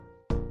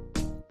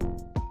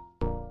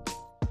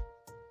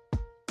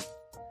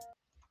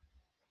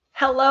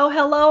Hello,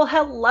 hello,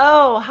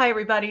 hello. Hi,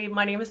 everybody.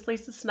 My name is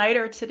Lisa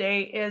Snyder.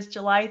 Today is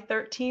July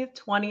 13th,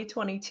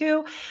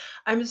 2022.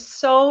 I'm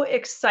so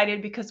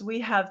excited because we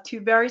have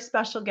two very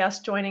special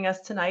guests joining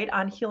us tonight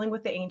on Healing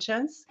with the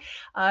Ancients,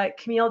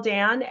 Camille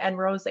Dan and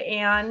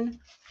Rosanne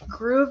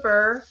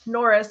Groover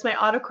Norris. My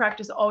autocorrect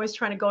is always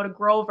trying to go to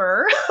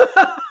Grover.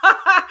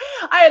 I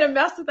had to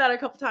mess with that a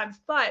couple times,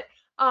 but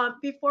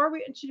before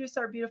we introduce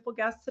our beautiful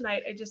guests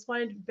tonight, I just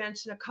wanted to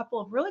mention a couple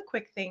of really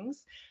quick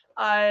things.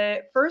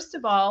 First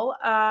of all,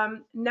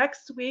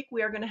 next week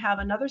we are going to have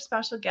another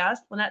special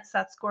guest. Lynette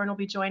Setscorn will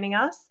be joining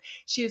us.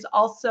 She is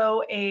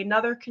also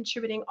another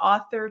contributing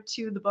author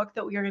to the book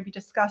that we are going to be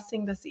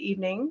discussing this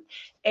evening.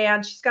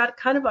 And she's got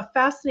kind of a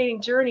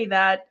fascinating journey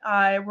that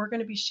we're going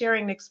to be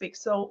sharing next week.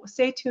 So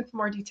stay tuned for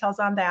more details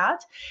on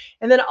that.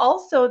 And then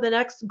also the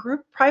next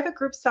private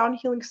group sound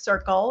healing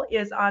circle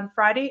is on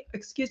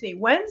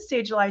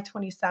Wednesday, July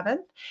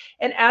 27th.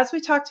 And as we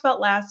talked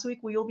about last week,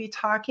 we will be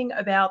talking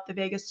about the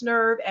vagus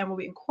nerve and we'll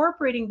be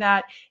incorporating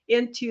that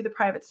into the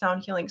private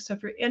sound healing. So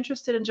if you're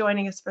interested in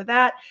joining us for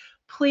that,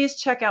 please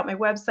check out my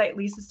website,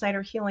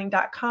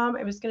 lisasnyderhealing.com.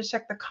 I'm just going to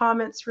check the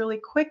comments really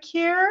quick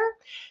here.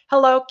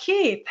 Hello,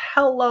 Keith.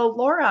 Hello,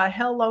 Laura.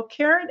 Hello,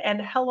 Karen.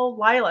 And hello,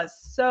 Lila.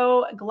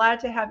 So glad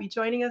to have you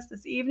joining us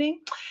this evening.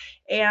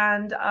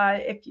 And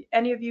if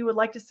any of you would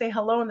like to say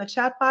hello in the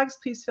chat box,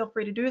 please feel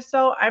free to do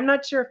so. I'm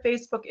not sure if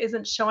Facebook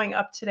isn't showing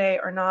up today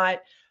or not.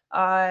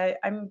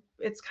 I'm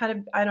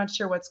not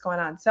sure what's going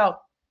on. So,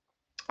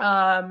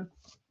 all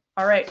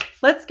right,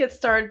 let's get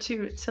started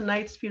to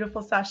tonight's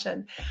beautiful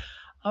session.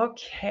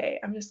 Okay,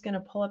 I'm just going to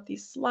pull up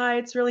these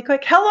slides really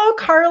quick. Hello,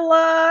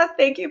 Carla.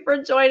 Thank you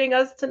for joining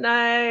us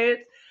tonight.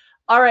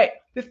 All right,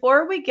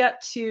 before we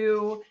get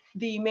to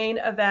the main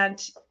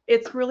event,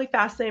 it's really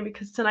fascinating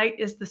because tonight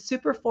is the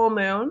super full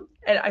moon,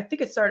 and I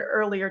think it started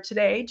earlier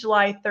today,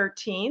 July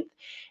 13th.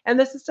 And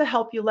this is to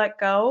help you let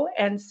go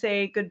and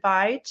say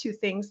goodbye to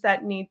things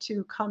that need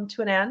to come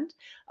to an end.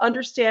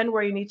 Understand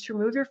where you need to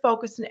remove your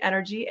focus and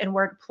energy and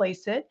where to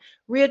place it.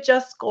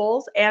 Readjust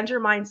goals and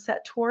your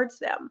mindset towards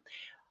them.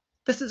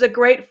 This is a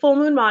great full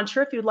moon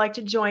mantra. If you'd like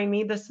to join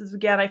me, this is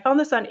again, I found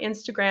this on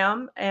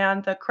Instagram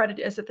and the credit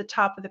is at the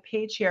top of the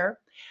page here.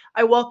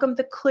 I welcome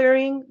the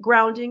clearing,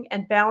 grounding,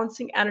 and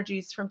balancing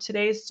energies from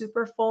today's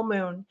super full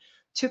moon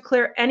to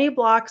clear any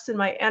blocks in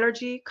my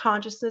energy,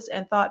 consciousness,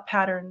 and thought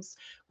patterns.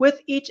 With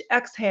each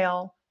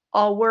exhale,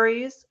 all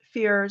worries,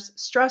 fears,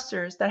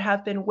 stressors that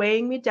have been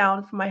weighing me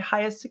down from my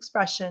highest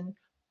expression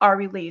are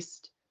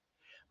released.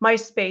 My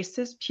space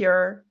is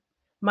pure.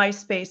 My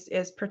space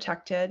is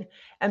protected.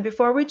 And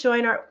before we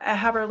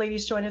have our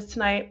ladies join us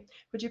tonight,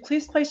 would you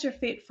please place your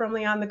feet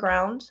firmly on the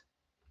ground?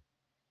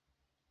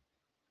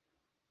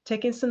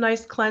 Taking some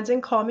nice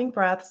cleansing, calming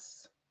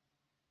breaths,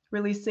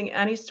 releasing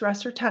any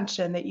stress or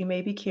tension that you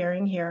may be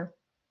carrying here.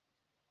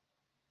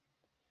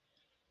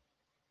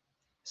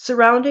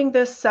 Surrounding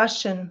this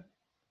session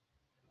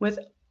with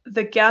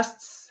the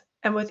guests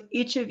and with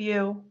each of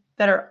you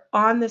that are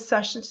on this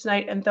session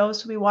tonight and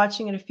those who will be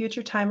watching at a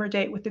future time or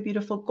date with the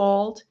beautiful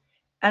gold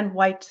and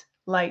white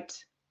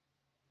light.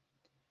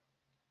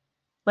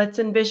 Let's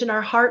envision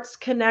our hearts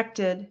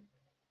connected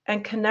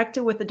and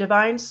connected with the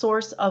divine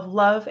source of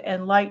love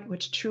and light,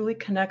 which truly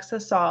connects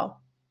us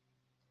all.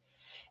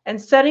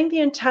 And setting the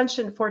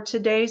intention for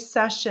today's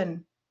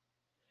session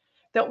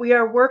that we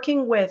are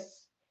working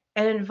with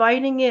and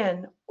inviting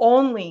in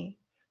only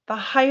the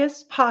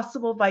highest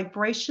possible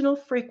vibrational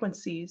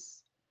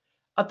frequencies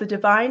of the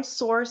divine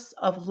source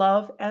of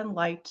love and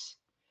light,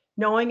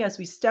 knowing as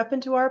we step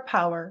into our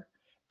power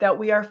that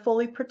we are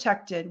fully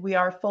protected, we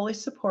are fully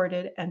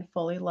supported, and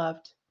fully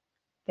loved.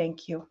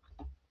 Thank you.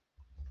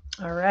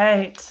 All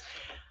right.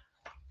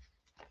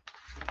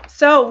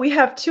 So we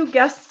have two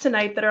guests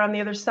tonight that are on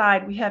the other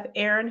side. We have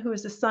Aaron, who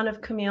is the son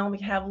of Camille. We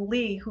have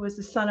Lee, who is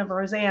the son of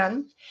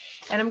Rosanne.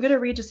 And I'm going to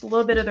read just a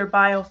little bit of their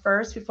bio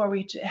first before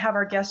we have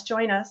our guests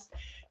join us.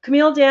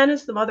 Camille Dan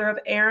is the mother of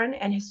Aaron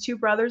and his two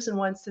brothers and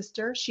one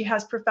sister. She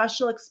has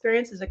professional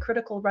experience as a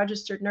critical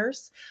registered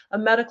nurse, a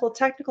medical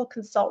technical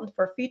consultant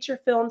for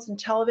feature films and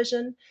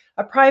television,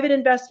 a private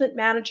investment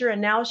manager,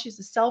 and now she's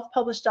a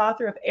self-published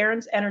author of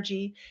Aaron's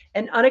Energy,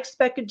 An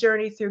Unexpected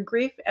Journey Through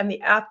Grief and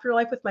the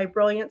Afterlife with My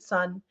Brilliant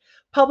Son,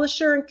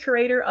 publisher and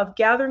curator of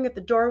Gathering at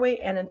the Doorway,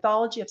 an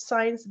anthology of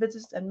science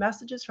visits and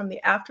messages from the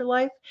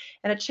afterlife,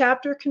 and a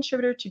chapter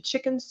contributor to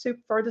Chicken Soup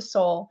for the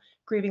Soul,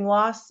 Grieving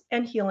Loss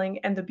and Healing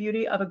and the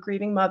Beauty of a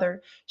Grieving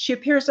Mother. She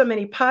appears on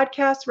many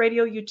podcasts,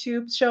 radio,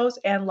 YouTube shows,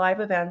 and live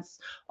events.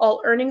 All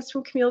earnings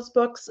from Camille's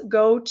books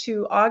go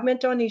to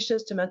augment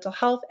donations to mental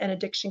health and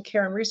addiction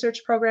care and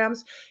research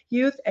programs,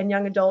 youth and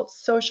young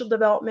adults, social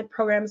development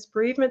programs,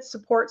 bereavement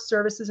support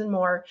services, and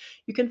more.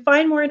 You can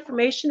find more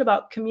information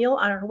about Camille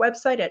on her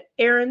website at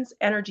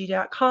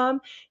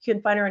aaronsenergy.com. You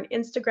can find her on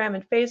Instagram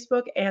and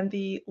Facebook, and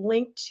the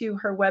link to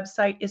her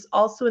website is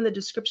also in the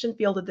description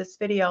field of this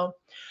video.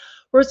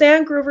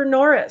 Rosanne Groover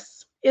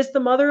Norris is the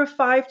mother of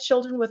 5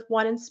 children with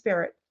one in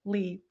spirit,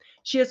 Lee.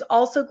 She is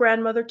also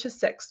grandmother to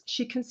 6.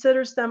 She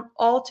considers them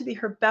all to be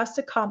her best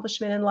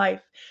accomplishment in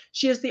life.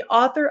 She is the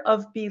author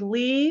of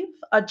Believe,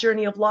 A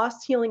Journey of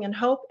Loss, Healing, and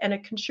Hope, and a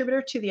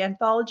contributor to the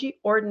anthology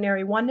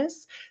Ordinary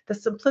Oneness, The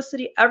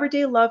Simplicity,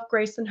 Everyday Love,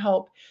 Grace, and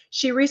Hope.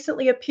 She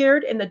recently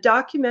appeared in the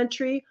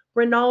documentary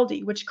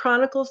Rinaldi, which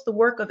chronicles the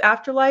work of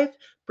afterlife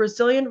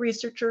Brazilian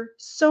researcher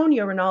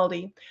Sonia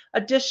Rinaldi.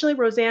 Additionally,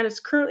 Rosanne is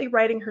currently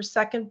writing her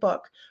second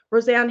book.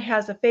 Rosanne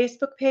has a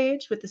Facebook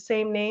page with the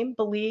same name,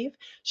 Believe.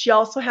 She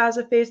also has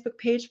a Facebook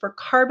page for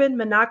carbon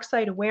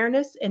monoxide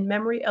awareness in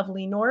memory of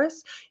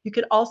Norris. You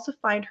can also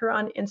find her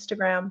on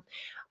Instagram.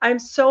 I'm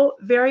so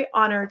very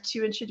honored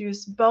to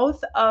introduce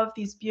both of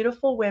these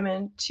beautiful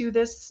women to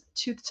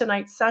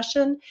tonight's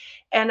session,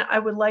 and I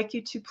would like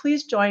you to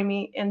please join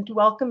me in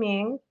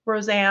welcoming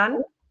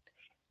Rosanne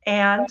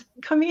and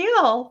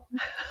Camille.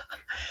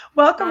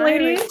 Welcome, Hi,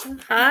 ladies. Lisa.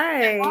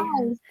 Hi.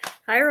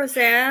 Hi,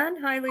 Rosanne.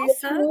 Hi,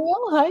 Lisa.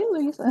 Hi,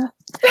 Lisa.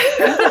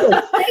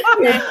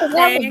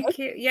 Thank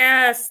you.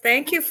 Yes,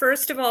 thank you,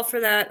 first of all,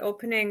 for that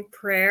opening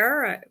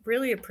prayer. I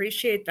really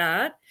appreciate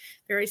that.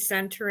 Very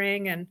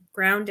centering and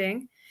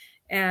grounding.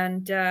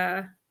 And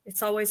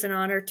it's always an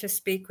honor to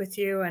speak with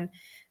you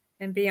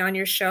and be on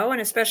your show, and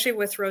especially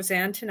with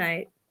Rosanne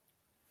tonight.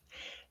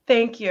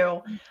 Thank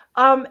you.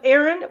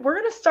 Erin, we're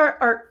going to start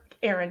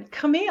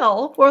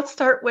Camille, we'll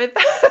start with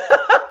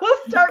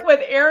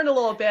Erin a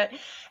little bit.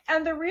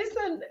 And the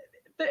reason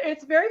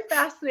it's very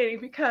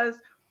fascinating because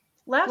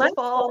last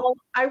fall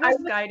I was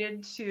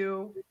guided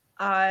to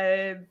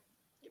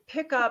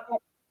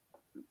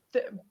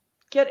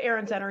get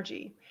Erin's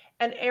energy,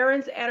 and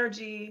Erin's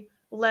energy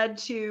led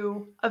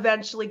to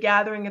eventually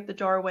gathering at the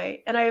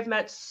doorway. And I have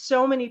met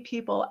so many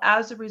people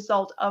as a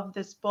result of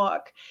this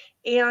book.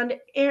 And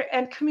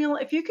Camille,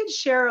 if you could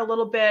share a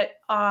little bit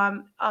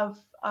of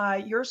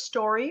your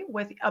story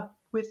with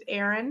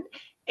Erin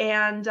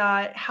and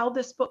how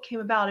this book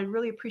came about, I'd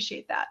really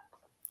appreciate that.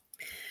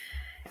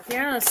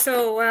 Yeah,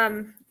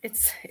 so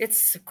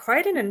it's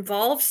quite an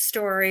involved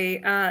story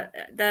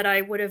that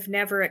I would have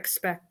never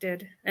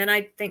expected. And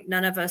I think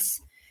none of us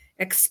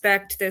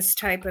expect this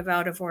type of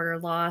out of order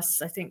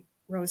loss. I think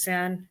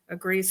Rosanne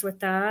agrees with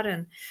that.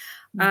 And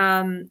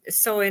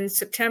so in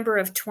September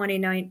of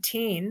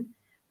 2019,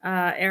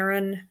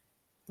 Aaron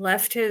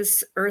left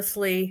his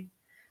earthly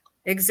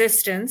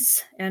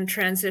existence and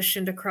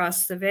transitioned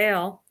across the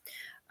veil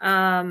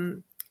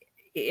in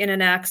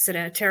an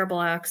accident, a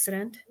terrible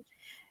accident.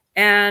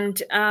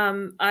 And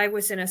I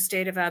was in a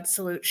state of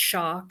absolute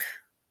shock.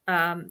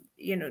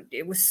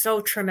 It was so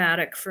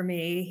traumatic for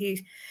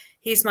me.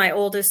 He's my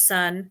oldest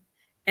son,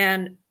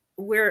 and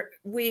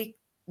we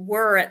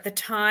were at the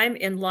time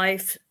in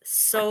life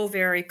so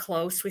very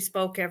close. We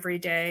spoke every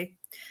day,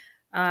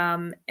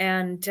 and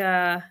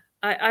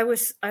I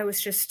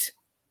was just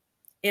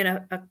in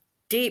a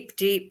deep,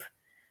 deep,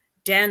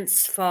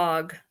 dense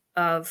fog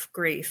of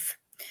grief.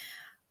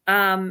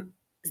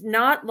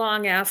 Not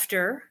long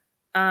after,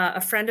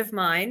 a friend of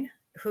mine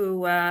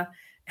who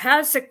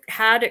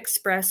had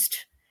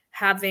expressed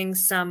having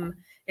some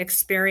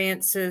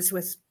experiences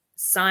with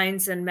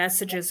signs and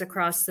messages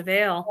across the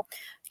veil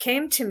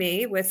came to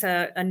me with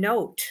a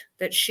note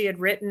that she had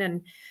written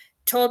and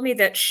told me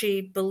that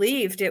she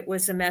believed it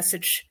was a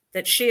message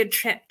that she had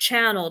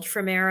channeled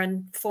from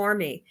Aaron for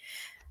me.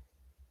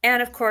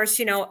 And of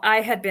course,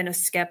 I had been a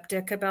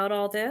skeptic about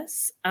all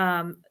this,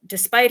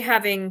 despite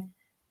having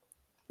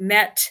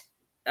met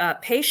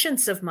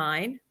patients of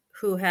mine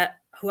who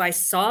I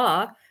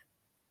saw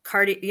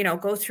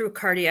go through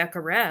cardiac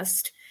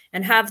arrest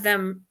and have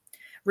them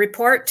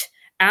report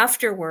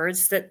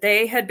afterwards that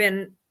they had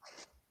been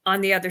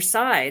on the other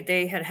side.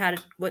 They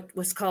had what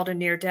was called a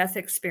near-death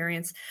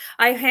experience.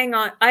 I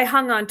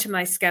hung on to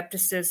my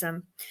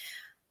skepticism.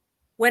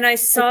 When I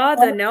saw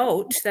the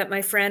note that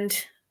my friend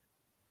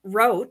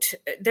wrote,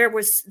 there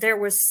were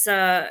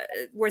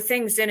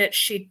things in it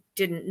she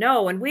didn't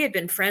know, and we had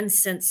been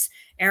friends since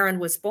Aaron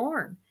was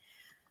born.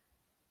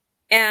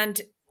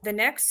 And the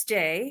next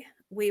day,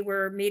 we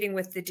were meeting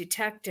with the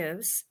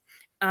detectives,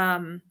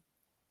 and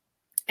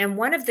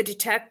one of the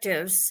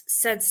detectives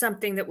said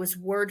something that was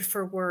word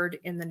for word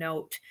in the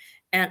note,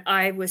 and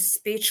I was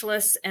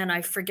speechless, and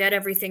I forget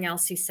everything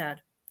else he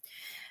said.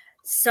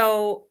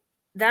 So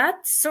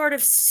that sort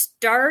of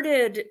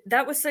started,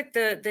 that was like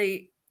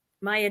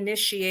my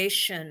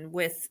initiation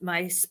with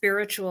my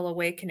spiritual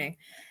awakening.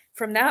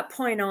 From that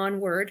point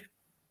onward,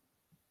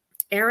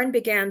 Aaron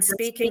began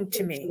speaking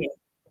to me.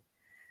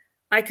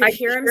 I could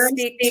hear him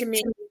speak to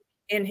me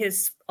in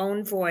his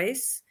own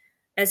voice,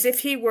 as if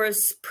he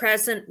was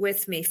present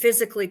with me,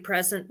 physically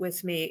present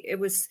with me. It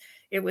was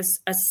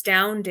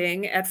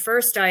astounding. At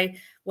first, I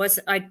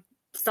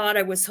thought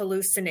I was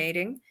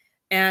hallucinating,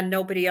 and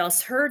nobody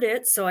else heard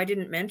it, so I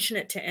didn't mention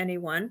it to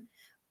anyone.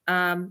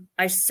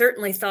 I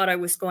certainly thought I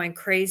was going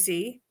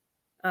crazy.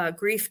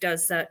 Grief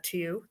does that to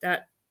you,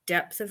 that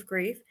depth of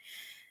grief.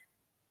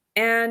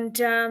 And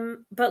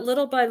but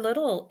little by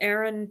little,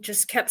 Aaron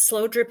just kept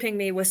slow dripping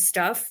me with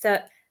stuff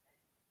that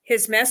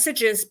his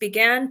messages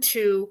began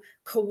to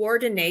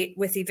coordinate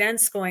with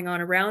events going on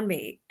around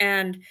me.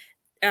 And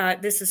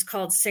this is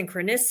called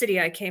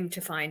synchronicity, I came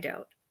to find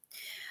out.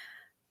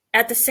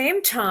 At the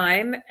same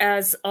time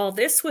as all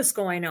this was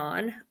going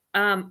on,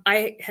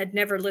 I had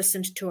never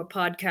listened to a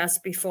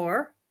podcast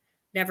before,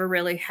 never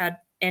really had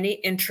any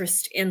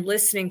interest in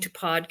listening to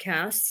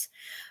podcasts.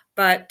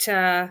 But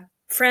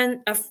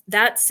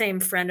that same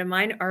friend of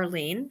mine,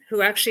 Arlene,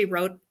 who actually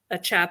wrote a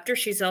chapter,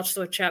 she's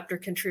also a chapter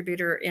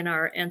contributor in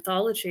our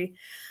anthology,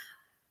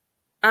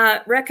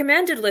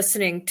 recommended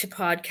listening to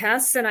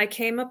podcasts. And I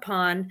came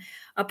upon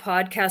a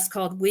podcast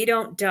called We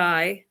Don't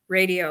Die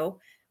Radio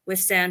with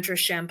Sandra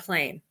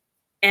Champlain.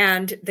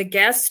 And the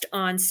guest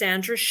on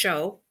Sandra's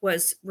show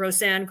was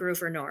Rosanne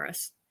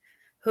Norris,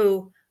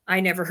 who I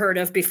never heard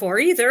of before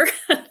either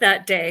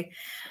that day.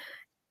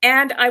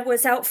 And I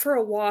was out for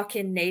a walk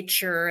in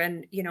nature,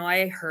 and,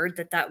 I heard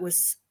that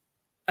was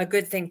a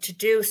good thing to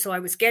do. So I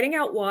was getting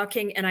out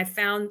walking, and I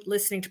found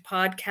listening to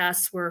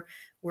podcasts were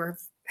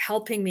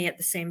helping me at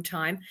the same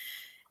time.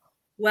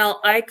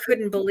 Well, I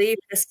couldn't believe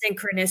the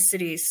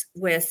synchronicities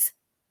with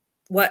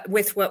what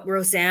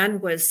Rosanne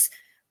was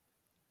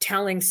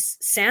telling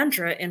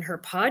Sandra in her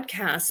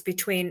podcast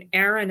between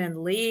Aaron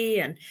and Lee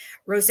and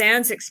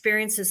Rosanne's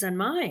experiences and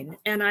mine.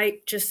 And I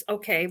just,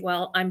 okay,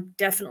 well, I'm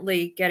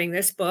definitely getting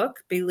this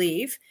book,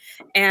 Believe,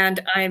 and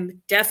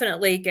I'm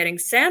definitely getting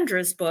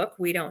Sandra's book,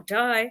 We Don't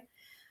Die.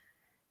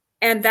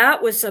 And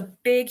that was a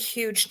big,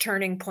 huge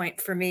turning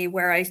point for me,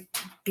 where I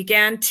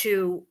began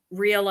to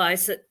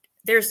realize that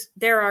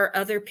there are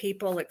other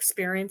people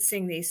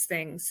experiencing these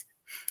things.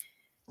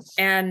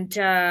 And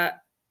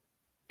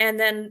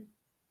then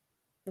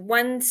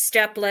one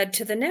step led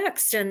to the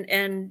next,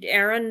 and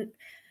Aaron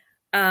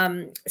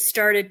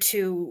started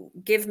to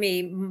give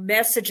me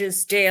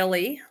messages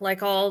daily,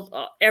 like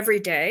every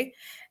day.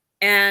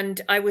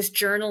 And I was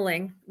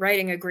journaling,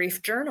 writing a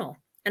grief journal.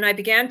 And I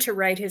began to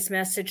write his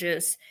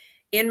messages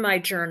in my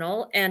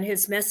journal, and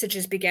his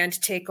messages began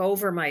to take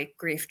over my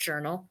grief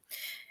journal.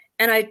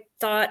 And I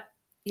thought,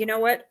 you know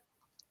what?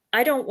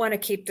 I don't want to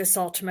keep this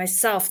all to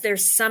myself.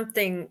 There's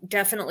something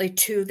definitely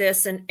to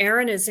this. And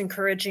Aaron is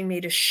encouraging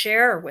me to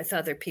share with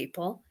other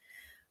people.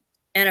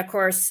 And of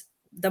course,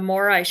 the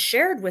more I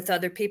shared with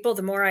other people,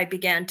 the more I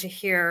began to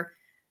hear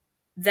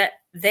that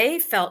they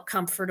felt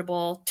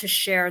comfortable to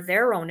share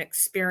their own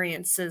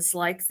experiences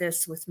like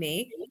this with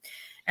me.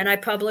 And I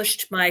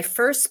published my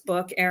first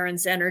book,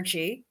 Aaron's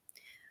Energy.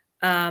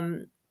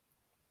 And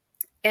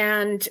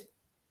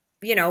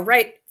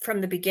right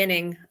from the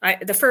beginning, I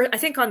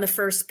think on the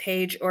first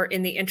page or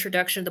in the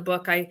introduction of the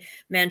book, I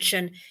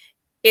mentioned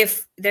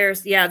that's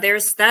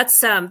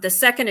the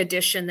second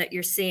edition that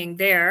you're seeing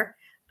there.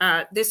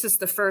 This is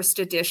the first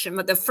edition,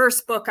 but the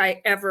first book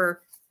I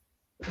ever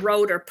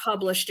wrote or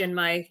published in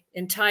my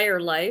entire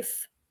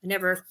life. I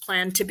never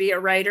planned to be a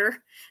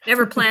writer,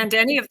 never planned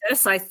any of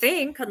this, I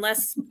think,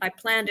 unless I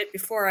planned it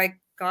before I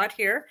got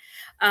here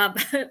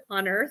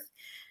on Earth.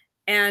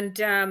 And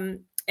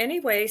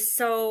anyway,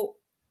 so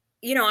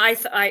I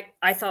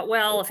thought,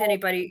 well, if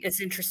anybody is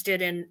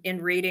interested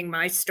in reading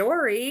my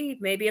story,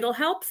 maybe it'll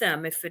help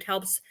them. If it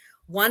helps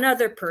one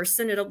other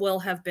person, it will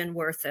have been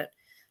worth it.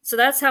 So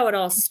that's how it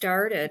all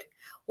started.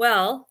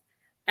 Well,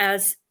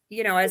 as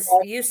you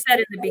said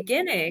in the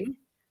beginning,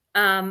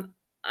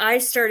 I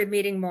started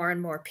meeting more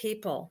and more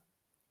people.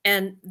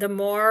 And the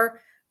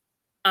more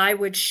I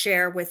would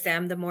share with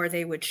them, the more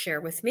they would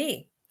share with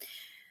me.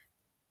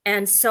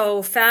 And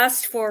so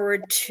fast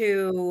forward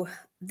to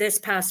this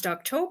past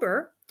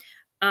October,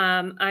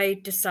 I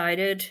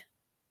decided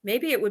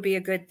maybe it would be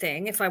a good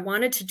thing if I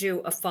wanted to do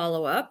a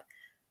follow-up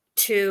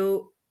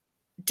to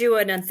do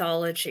an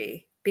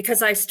anthology,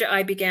 because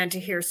I began to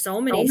hear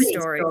so many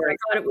stories. I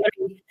thought it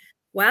would be,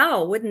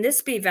 wow, wouldn't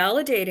this be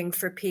validating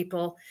for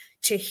people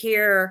to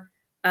hear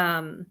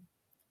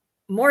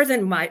more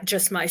than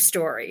just my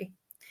story?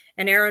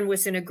 And Aaron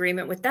was in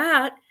agreement with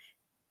that.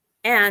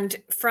 And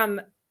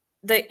from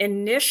the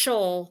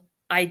initial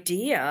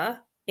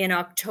idea in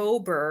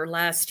October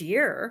last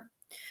year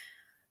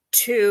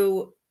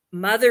to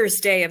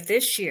Mother's Day of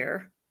this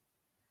year,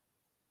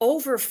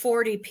 over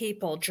 40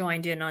 people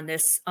joined in on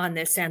this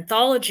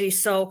anthology.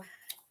 So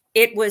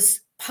it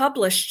was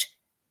published,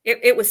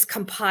 it was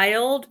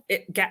compiled,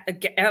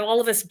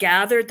 all of us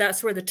gathered.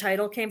 That's where the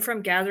title came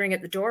from, Gathering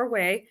at the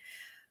Doorway.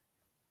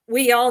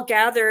 We all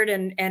gathered,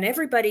 and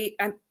everybody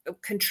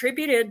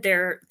contributed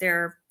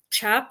their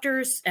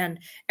chapters, and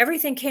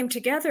everything came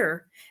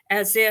together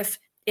as if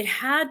it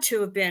had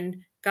to have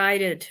been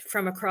guided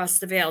from across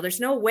the veil. There's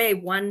no way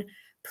one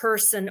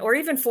person or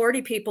even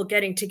 40 people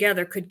getting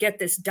together could get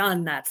this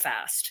done that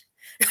fast,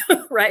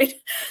 right?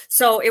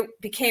 So it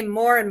became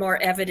more and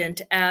more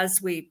evident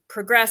as we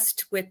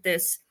progressed with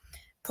this,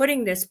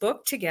 putting this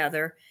book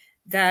together,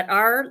 that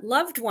our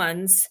loved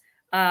ones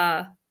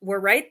were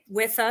right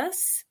with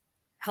us,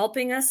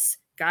 helping us,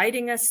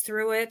 guiding us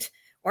through it,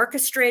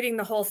 orchestrating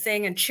the whole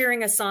thing, and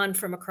cheering us on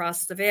from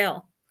across the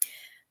veil.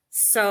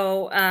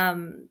 So,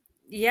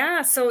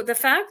 so the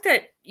fact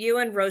that you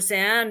and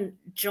Rosanne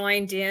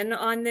joined in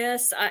on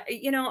this,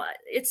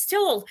 it's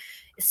still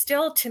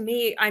to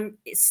me,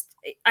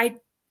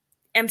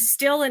 am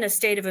still in a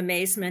state of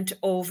amazement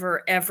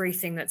over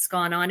everything that's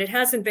gone on. It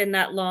hasn't been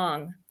that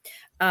long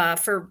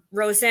for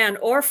Rosanne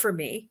or for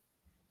me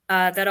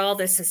that all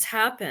this has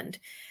happened.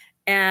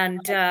 And,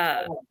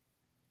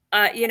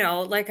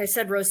 like I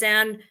said,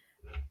 Rosanne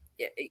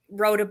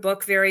wrote a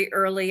book very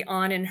early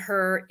on in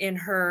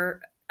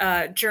her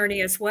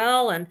journey as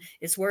well, and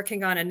is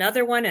working on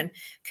another one and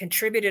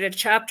contributed a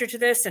chapter to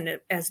this, and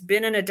it has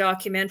been in a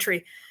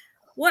documentary.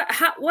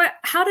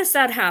 How does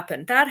that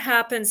happen? That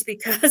happens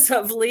because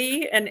of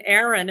Lee and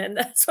Aaron, and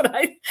that's what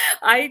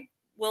I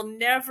will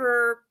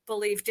never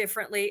believe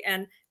differently.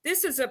 And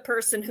this is a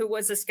person who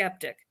was a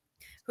skeptic,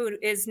 who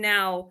is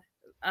now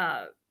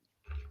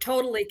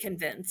totally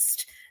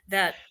convinced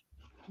that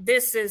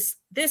this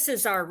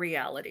is our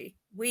reality.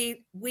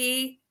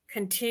 We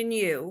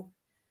continue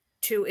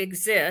to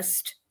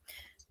exist.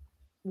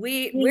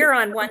 We're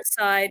on one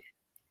side.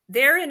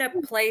 They're in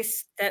a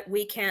place that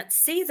we can't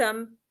see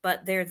them,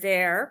 but they're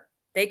there.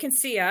 They can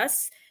see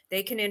us.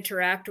 They can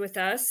interact with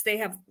us. They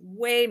have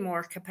way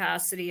more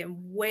capacity and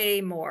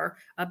way more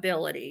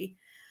ability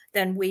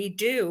than we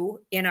do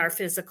in our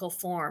physical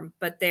form,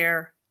 but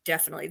they're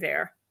definitely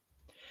there.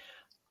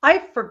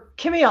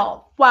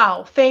 Camille,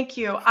 wow, thank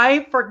you.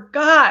 I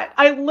forgot.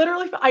 I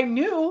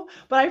knew,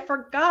 but I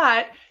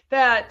forgot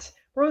that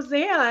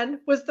Rosanne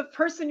was the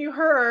person you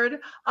heard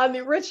on the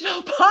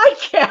original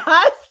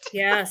podcast.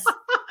 Yes.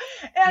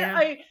 And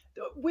yeah.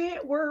 We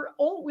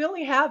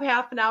only have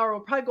half an hour.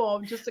 We'll probably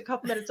go just a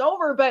couple minutes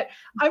over, but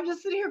I'm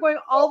just sitting here going,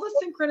 all the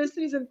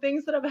synchronicities and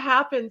things that have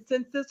happened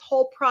since this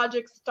whole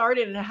project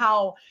started, and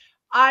how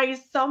I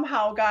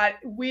somehow got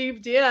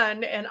weaved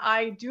in, and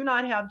I do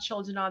not have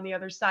children on the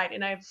other side.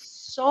 And I have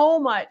so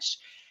much,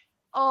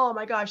 oh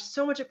my gosh,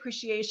 so much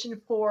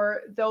appreciation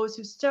for those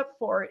who step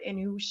forward and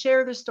who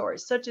share their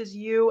stories, such as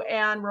you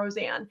and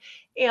Rosanne.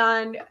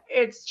 And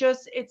it's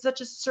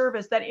such a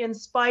service that, in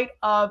spite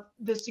of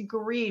this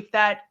grief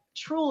that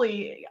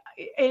truly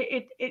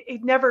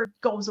it never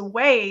goes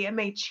away, it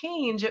may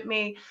change, it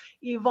may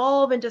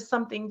evolve into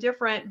something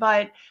different,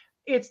 but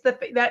it's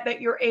that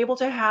you're able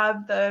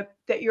to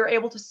that you're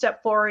able to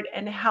step forward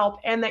and help,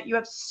 and that you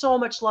have so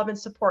much love and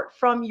support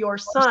from your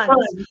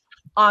sons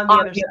on the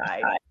other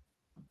side.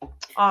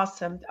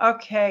 Awesome.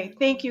 Okay.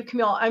 Thank you,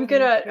 Camille. I'm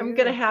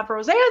gonna have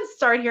Rosanne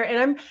start here, and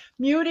I'm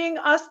muting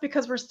us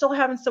because we're still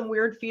having some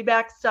weird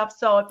feedback stuff.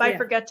 So if I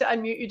forget to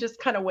unmute, you just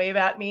kind of wave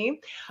at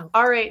me. Okay.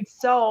 All right.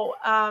 So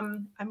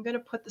I'm gonna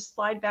put the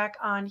slide back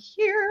on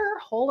here.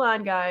 Hold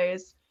on,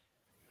 guys.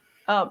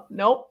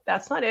 Nope,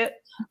 that's not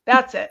it.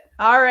 That's it.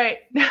 All right.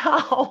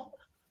 Now,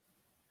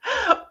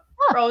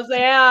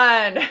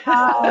 Rosanne,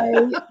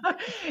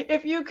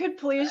 if you could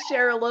please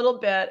share a little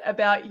bit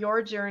about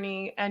your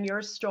journey and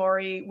your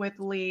story with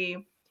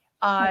Lee,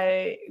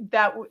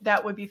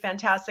 that would be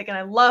fantastic. And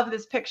I love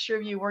this picture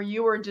of you where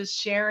you were just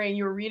sharing,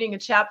 you were reading a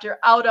chapter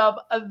out of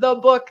the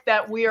book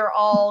that we are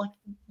all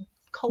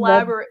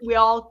we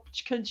all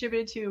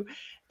contributed to.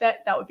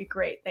 That would be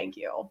great. Thank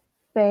you.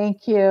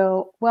 Thank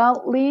you.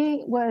 Well,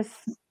 Lee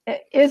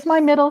is my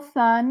middle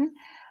son.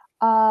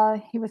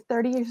 He was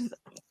 30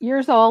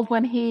 years old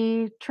when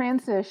he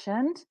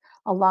transitioned,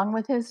 along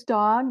with his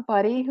dog,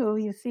 Buddy, who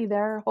you see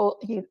there,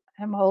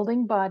 him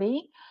holding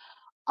Buddy.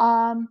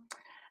 The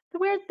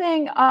weird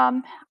thing,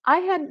 I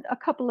had a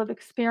couple of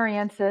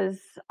experiences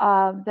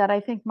that I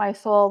think my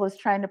soul was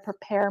trying to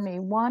prepare me.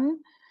 One,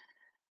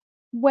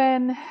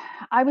 when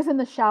I was in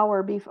the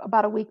shower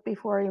about a week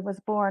before he was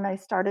born, I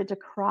started to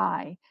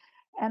cry.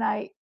 And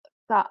I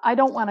thought, I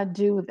don't want to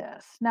do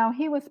this. Now,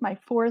 he was my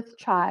fourth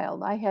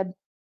child. I had,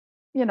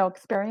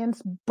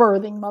 experienced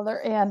birthing mother,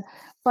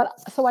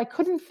 so I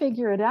couldn't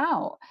figure it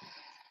out.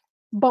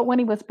 But when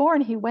he was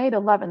born, he weighed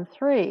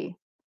 11.3.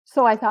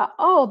 So I thought,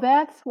 oh,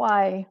 that's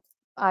why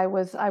I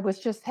was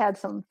just had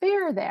some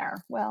fear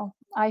there. Well,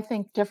 I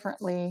think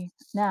differently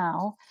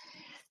now.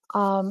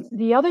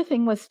 The other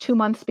thing was 2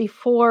 months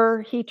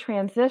before he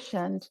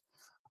transitioned,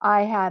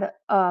 I had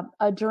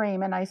a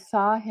dream, and I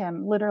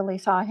literally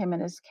saw him in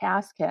his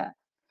casket.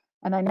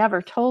 And I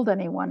never told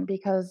anyone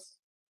because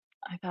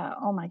I thought,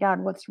 oh my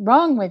God, what's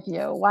wrong with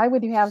you? Why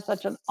would you have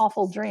such an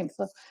awful dream?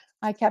 So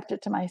I kept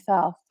it to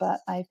myself. But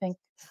I think,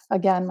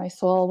 again, my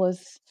soul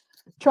was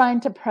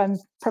trying to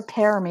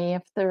prepare me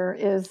if there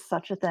is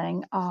such a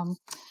thing.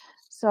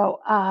 So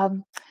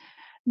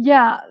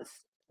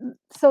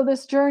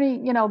this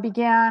journey,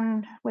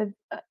 began with,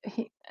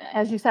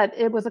 as you said,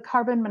 it was a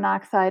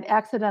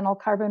accidental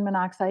carbon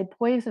monoxide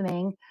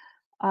poisoning.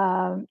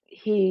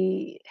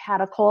 He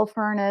had a coal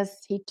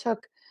furnace. He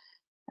took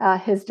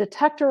his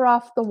detector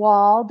off the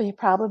wall,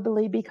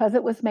 probably because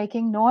it was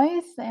making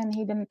noise and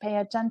he didn't pay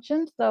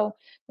attention. So it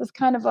was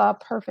kind of a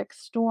perfect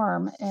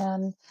storm.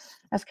 And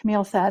as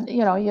Camille said,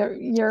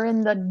 you're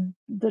in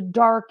the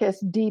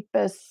darkest,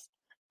 deepest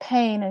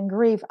pain and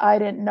grief. I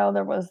didn't know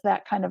there was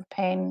that kind of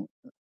pain.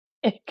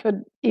 It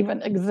could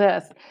even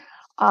exist.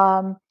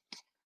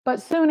 But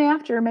soon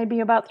after, maybe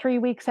about 3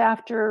 weeks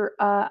after,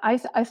 I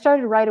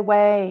started right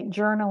away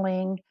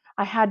journaling.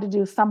 I had to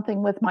do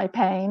something with my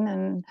pain,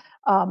 and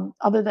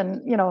other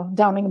than,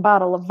 downing a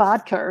bottle of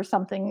vodka or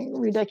something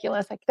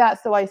ridiculous like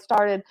that. So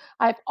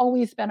I've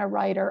always been a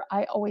writer.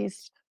 I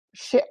always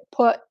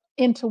put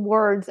into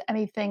words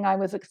anything I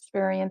was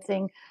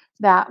experiencing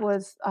that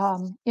was,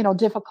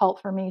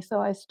 difficult for me. So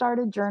I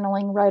started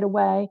journaling right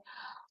away.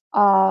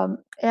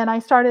 And I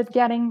started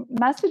getting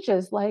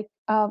messages like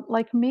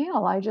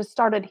Camille. I just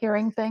started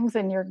hearing things,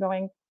 and you're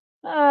going,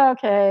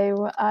 okay,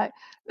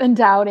 and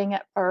doubting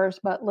at first,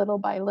 but little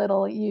by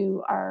little,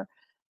 you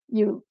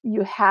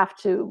have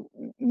to,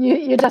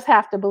 you just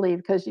have to believe,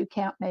 because you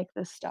can't make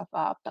this stuff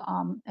up.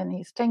 And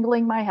he's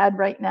tingling my head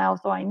right now,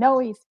 so I know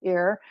he's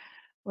here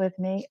with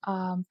me.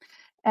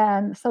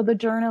 And so the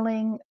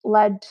journaling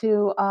led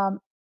to,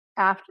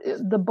 after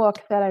the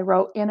book that I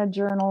wrote in a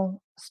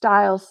journal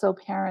style, so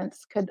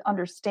parents could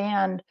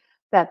understand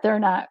that they're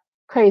not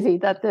crazy,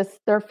 that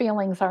their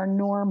feelings are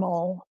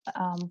normal,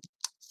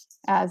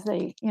 as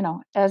they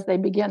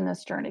begin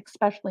this journey,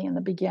 especially in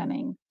the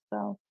beginning.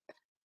 So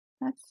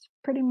that's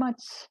pretty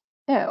much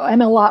it,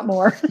 and a lot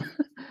more.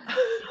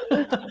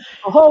 A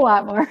whole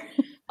lot more.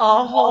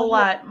 A whole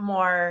lot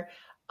more.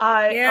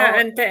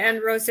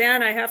 And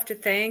Rosanne, I have to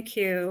thank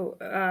you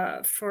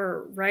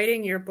for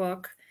writing your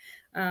book,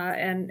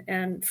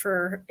 and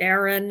for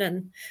Aaron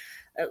and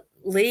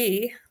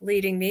Lee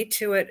leading me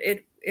to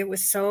it. It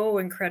was so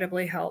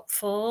incredibly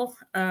helpful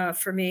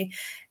for me,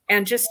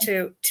 and just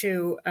to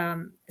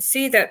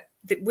see that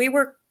we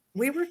were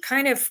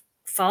kind of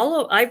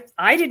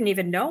I didn't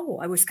even know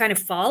I was kind of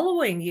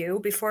following you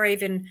before I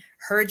even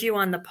heard you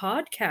on the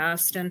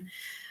podcast,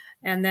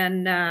 and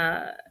then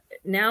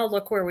now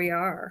look where we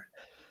are.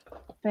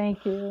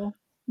 Thank you.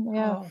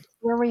 Yeah,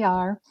 where we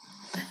are.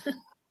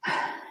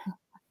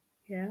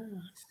 Yeah.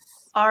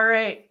 All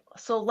right.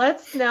 So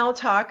let's now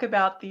talk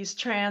about these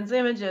trans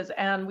images.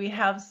 And we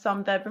have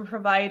some that have been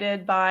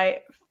provided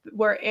by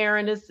where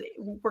Aaron is.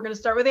 We're going to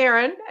start with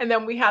Aaron, and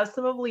then we have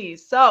some of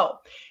Lee's. So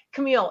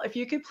Camille, if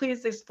you could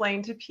please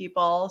explain to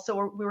people.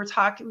 So we were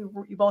talking,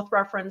 you both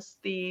referenced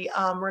the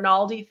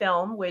Rinaldi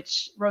film,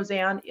 which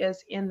Rosanne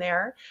is in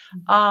there.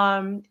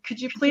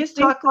 Could you please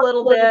talk a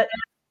little bit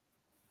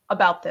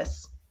about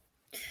this?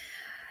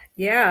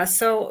 Yeah,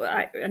 so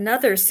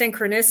another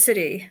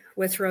synchronicity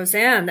with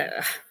Rosanne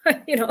that,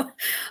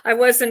 I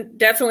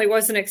definitely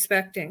wasn't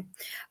expecting.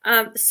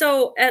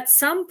 So at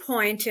some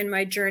point in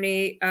my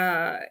journey,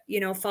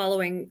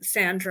 following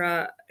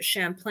Sandra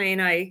Champlain,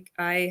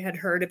 I had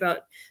heard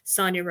about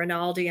Sonia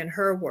Rinaldi and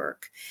her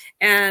work.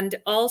 And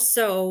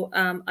also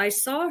I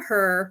saw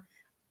her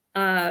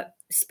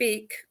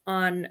speak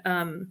on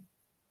a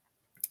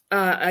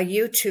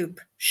YouTube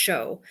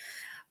show.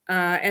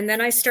 And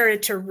then I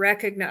started to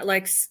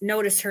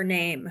notice her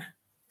name.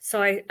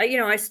 So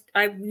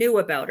I knew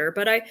about her,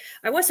 but I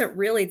wasn't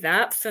really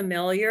that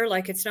familiar.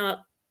 Like, it's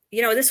not,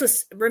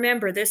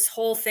 remember, this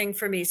whole thing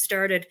for me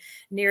started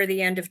near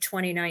the end of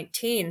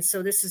 2019.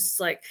 So this is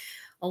like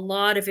a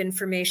lot of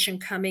information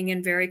coming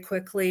in very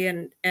quickly,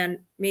 and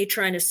me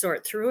trying to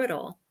sort through it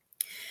all.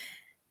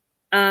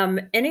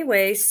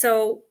 Anyway,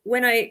 so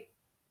when I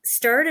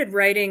started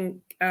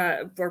writing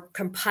or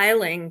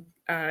compiling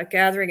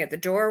Gathering at the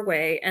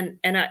Doorway, and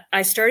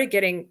I started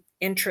getting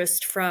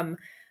interest from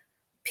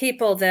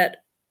people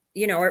that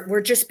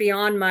were just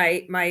beyond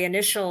my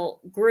initial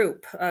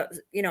group, a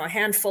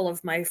handful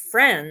of my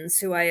friends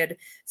who I had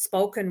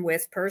spoken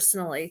with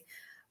personally.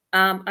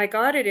 I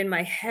got it in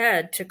my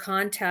head to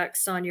contact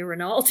Sonia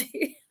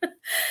Rinaldi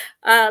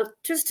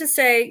just to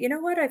say, you know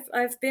what,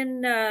 I've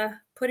been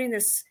putting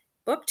this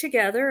book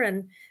together,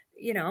 and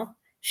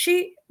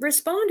she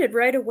responded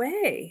right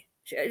away.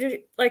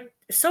 Like,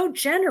 so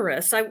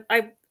generous.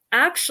 I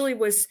actually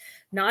was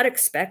not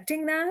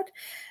expecting that.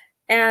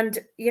 And,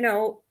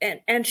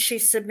 and she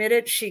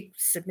submitted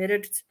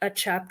a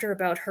chapter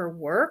about her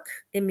work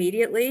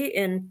immediately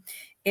in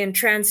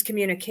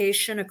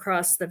transcommunication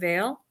across the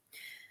veil.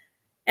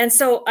 And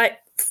so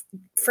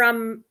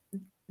from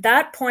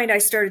that point, I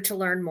started to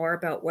learn more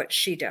about what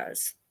she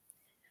does.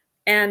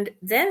 And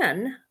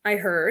then I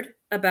heard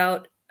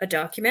about a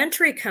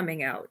documentary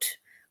coming out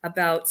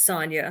about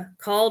Sonia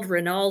called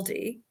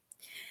Rinaldi.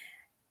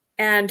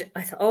 And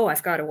I thought, oh,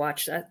 I've got to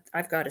watch that.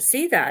 I've got to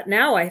see that.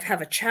 Now I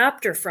have a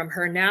chapter from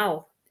her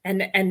now.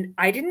 And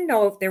I didn't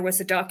know if there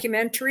was a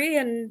documentary.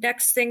 And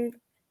next thing,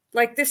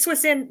 like, this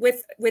was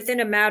within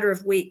a matter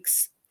of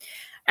weeks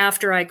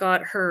after I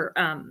got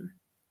her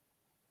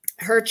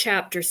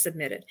chapter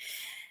submitted.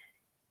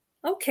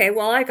 Okay,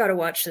 well, I got to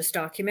watch this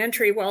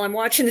documentary. Well, I'm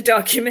watching the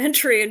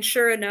documentary, and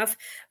sure enough,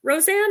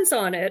 Rosanne's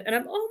on it. And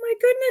I'm, oh my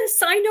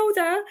goodness, I know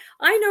that.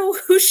 I know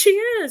who she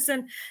is.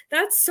 And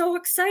that's so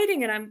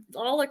exciting. And I'm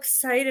all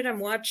excited. I'm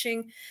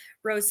watching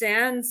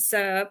Rosanne's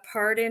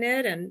part in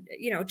it, and,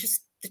 just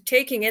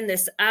taking in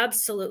this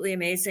absolutely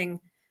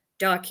amazing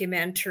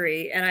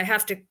documentary. And I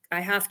have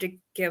to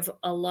give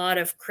a lot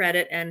of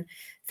credit and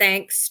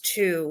thanks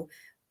to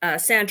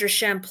Sandra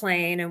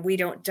Champlain and We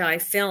Don't Die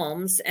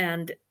Films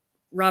and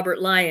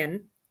Robert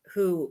Lyon,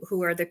 who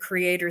are the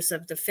creators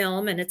of the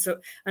film. And it's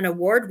an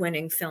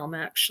award-winning film.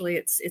 Actually,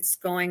 it's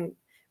going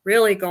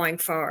really going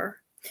far.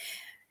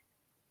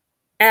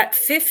 At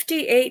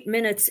 58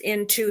 minutes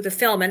into the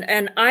film,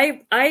 and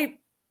I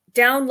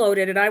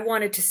downloaded it. I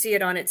wanted to see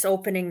it on its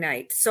opening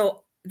night.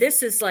 So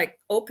this is like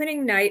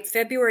opening night,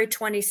 February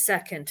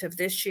 22nd of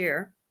this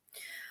year.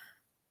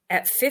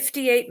 At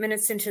 58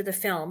 minutes into the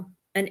film,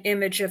 an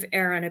image of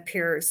Aaron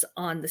appears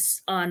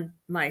on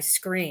my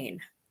screen.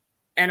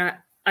 And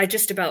I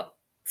just about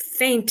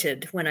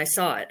fainted when I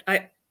saw it.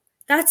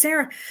 That's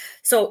Aaron.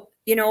 So,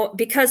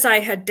 because I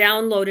had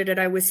downloaded it,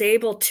 I was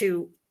able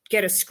to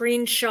get a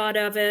screenshot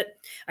of it.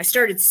 I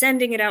started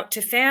sending it out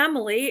to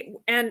family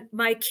and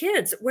my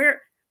kids.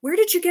 Where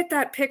did you get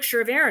that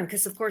picture of Aaron?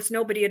 Because of course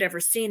nobody had ever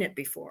seen it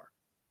before.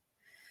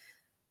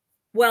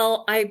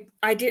 Well, I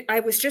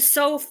was just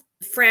so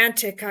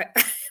frantic,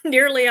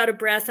 nearly out of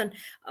breath, and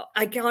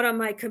I got on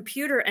my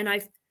computer and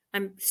I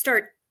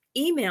start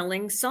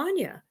emailing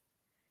Sonia,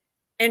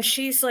 and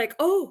she's like,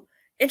 "Oh,"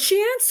 and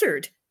she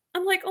answered.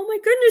 I'm like, "Oh my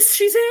goodness,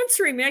 she's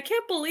answering me! I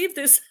can't believe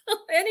this,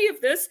 any of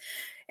this."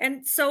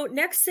 And so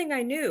next thing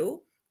I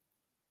knew,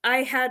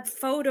 I had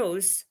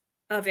photos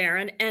of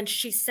Aaron, and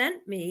she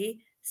sent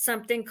me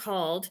something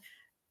called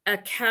a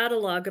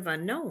catalog of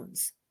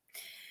unknowns.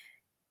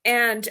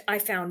 And I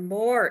found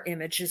more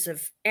images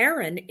of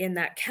Aaron in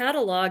that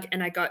catalog,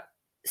 and I got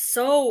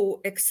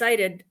so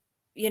excited,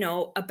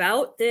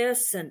 about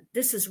this, and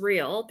this is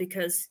real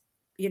because,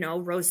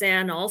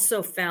 Rosanne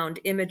also found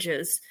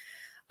images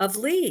of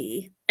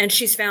Lee, and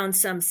she's found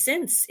some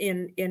since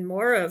in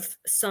more of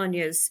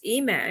Sonia's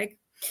e-mag.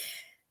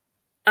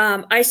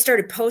 I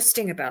started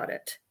posting about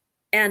it,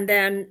 and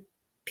then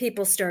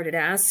people started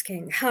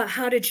asking,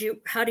 how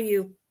do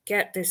you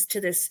get this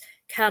to this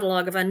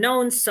catalog of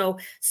unknowns? So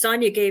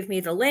Sonia gave me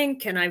the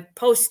link, and I'm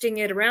posting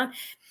it around,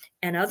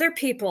 and other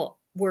people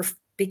were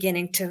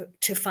beginning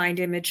to find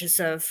images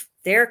of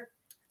their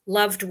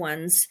loved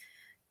ones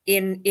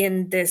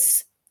in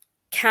this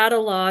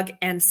catalog,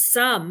 and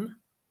some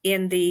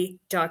in the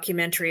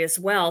documentary as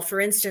well. For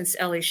instance,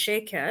 Ellie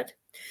Shaket,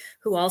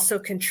 who also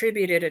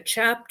contributed a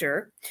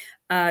chapter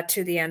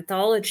to the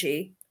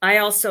anthology. I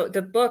also,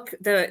 the book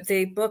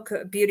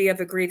Beauty of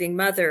a Grieving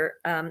Mother,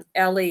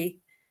 Ellie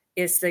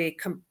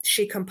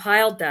she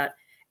compiled that.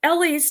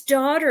 Ellie's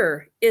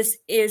daughter is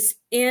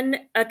in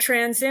a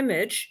trans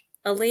image,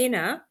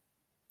 Alina.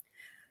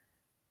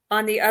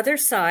 On the other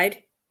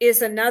side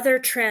is another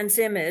trans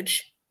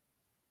image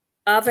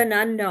of an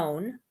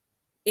unknown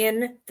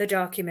in the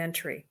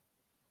documentary.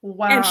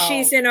 Wow. And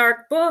she's in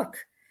our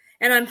book.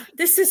 And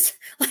this is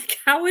like,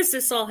 how is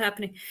this all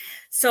happening?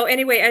 So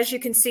anyway, as you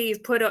can see,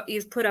 you've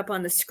put up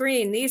on the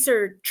screen, these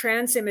are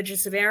trans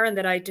images of Aaron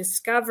that I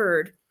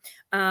discovered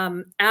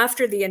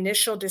after the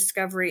initial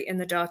discovery in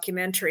the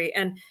documentary.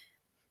 And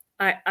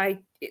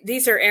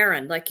these are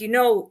Aaron, like,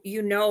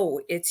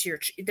 it's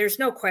there's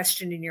no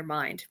question in your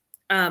mind.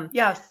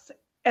 Yes.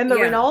 And the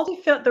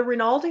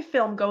Rinaldi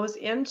film goes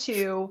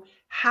into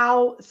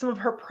how some of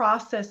her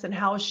process and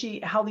how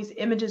these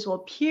images will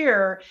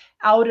appear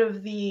out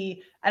of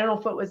the, I don't know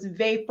if it was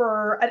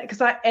vapor,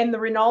 and the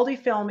Rinaldi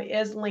film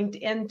is linked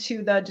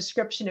into the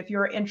description if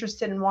you're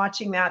interested in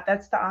watching that.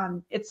 That's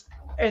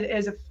it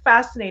is a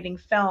fascinating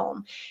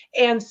film.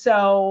 And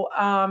so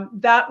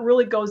that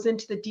really goes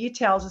into the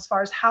details as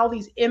far as how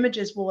these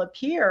images will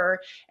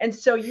appear. And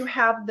so you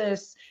have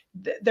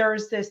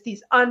there's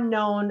these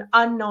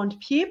unknown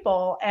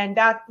people, and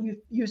that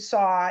you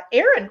saw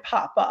Aaron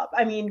pop up.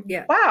 I mean,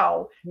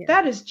 wow,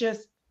 that is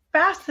just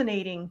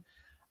fascinating.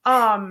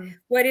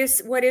 What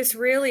is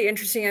really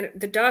interesting, and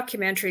the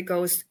documentary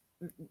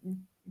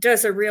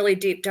does a really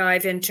deep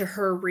dive into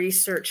her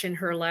research in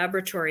her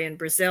laboratory in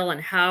Brazil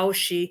and how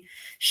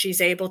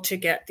she's able to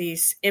get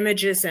these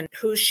images and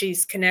who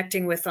she's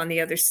connecting with on the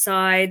other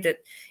side that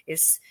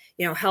is,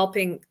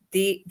 helping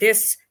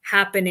this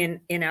happen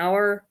in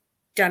our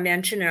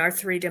dimension, in our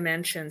 3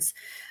 dimensions,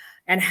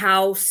 and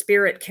how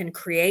spirit can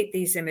create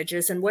these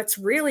images. And what's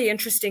really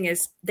interesting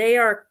is they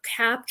are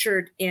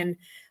captured in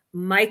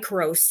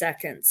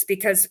microseconds,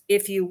 because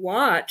if you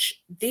watch,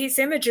 these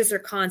images are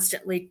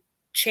constantly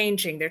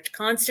changing. They're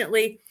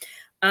constantly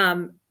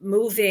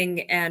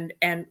moving and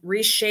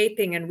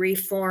reshaping and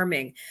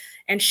reforming.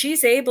 And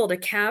she's able to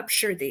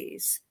capture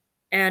these.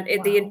 And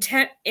wow.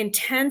 The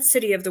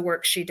intensity of the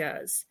work she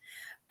does.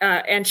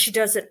 And she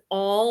does it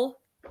all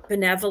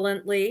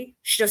benevolently.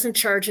 She doesn't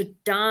charge a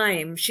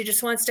dime. She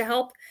just wants to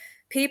help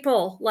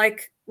people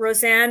like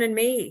Rosanne and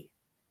me.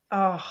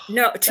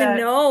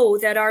 Know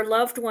that our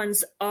loved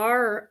ones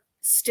are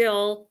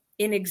still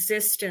in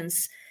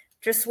existence,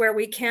 just where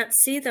we can't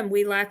see them.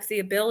 We lack the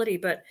ability,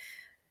 but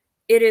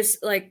it is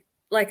like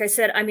I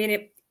said, I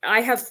mean,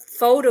 I have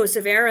photos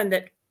of Aaron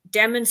that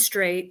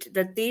demonstrate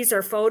that these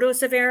are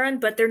photos of Aaron,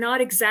 but they're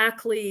not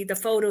exactly the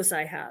photos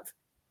I have.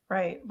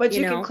 Right. But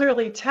you can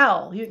clearly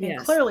tell, you can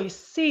clearly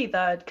see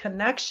the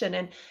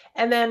connection.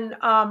 And then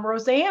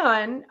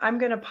Rosanne, I'm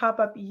going to pop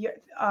up.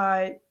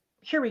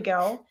 Here we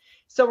go.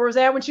 So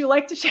Rosanne, would you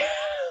like to share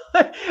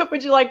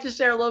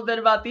a little bit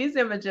about these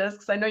images?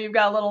 Because I know you've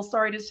got a little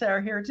story to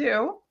share here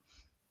too.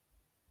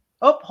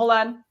 Oh, hold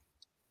on.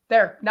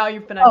 There, now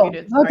you've been Oh,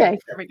 unmuted. Sorry. okay.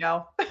 There we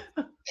go.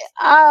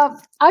 I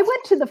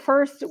went to the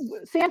first.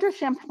 Sandra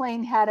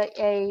Champlain had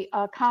a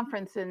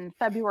conference in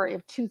February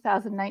of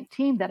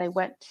 2019 that I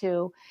went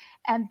to,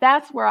 and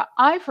that's where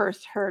I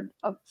first heard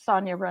of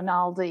Sonia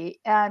Rinaldi.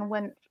 And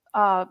when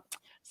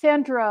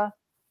Sandra,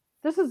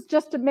 this is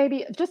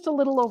maybe just a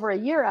little over a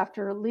year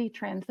after Lee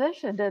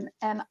transitioned,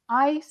 and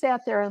I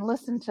sat there and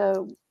listened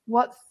to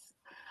what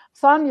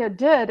Sonia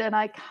did, and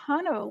I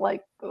kind of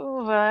like,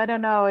 oh, I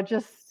don't know, it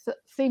just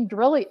seemed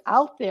really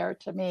out there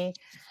to me.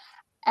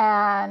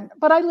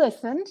 But I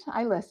listened,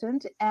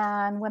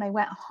 and when I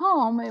went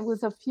home, it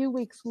was a few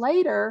weeks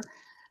later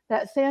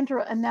that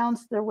Sandra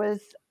announced there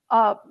was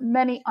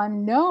many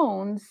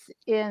unknowns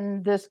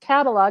in this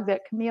catalog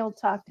that Camille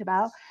talked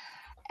about.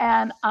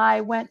 And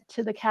I went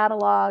to the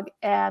catalog,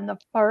 and the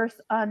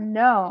first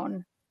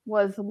unknown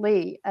was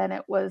Lee, and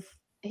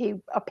he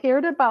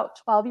appeared about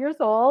 12 years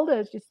old,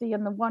 as you see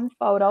in the one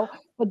photo,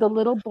 with the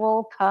little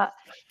bowl cut.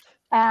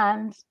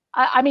 And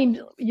I mean,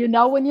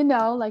 when you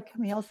know, like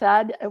Camille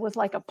said, it was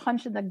like a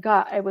punch in the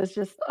gut. It was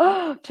just,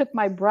 took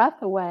my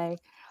breath away.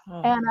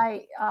 Oh. And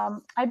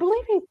I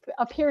believe he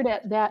appeared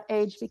at that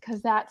age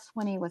because that's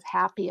when he was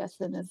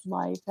happiest in his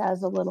life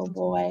as a little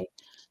boy.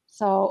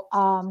 So,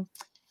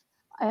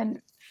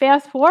 and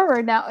fast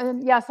forward now,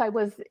 and yes, I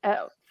was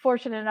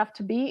fortunate enough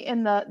to be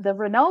in the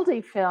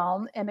Rinaldi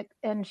film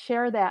and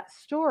share that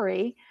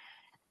story.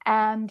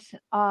 And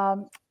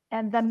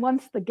then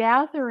once The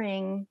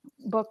Gathering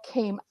book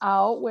came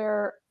out,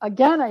 where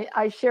again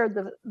I shared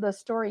the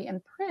story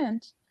in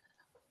print,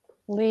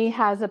 Lee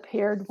has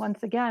appeared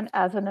once again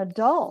as an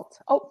adult.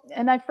 Oh,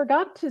 and I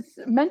forgot to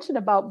mention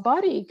about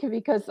Buddy,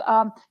 because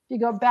if you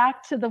go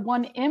back to the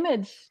one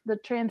image, the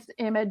trans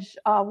image,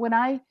 when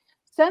I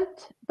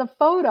sent the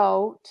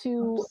photo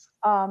to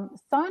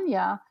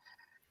Sonia,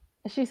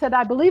 she said,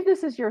 "I believe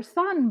this is your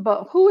son,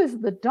 but who is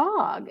the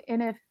dog?"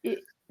 And if you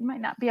might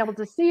not be able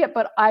to see it,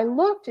 but I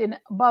looked, and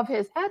above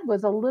his head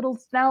was a little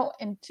snout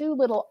and two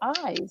little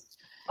eyes.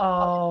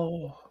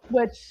 Oh,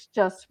 which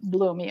just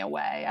blew me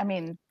away. I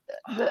mean,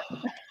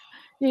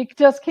 you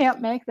just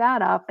can't make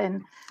that up.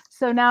 And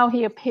so now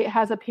he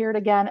has appeared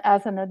again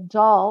as an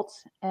adult,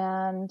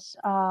 and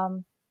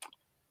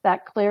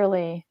that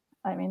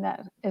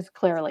is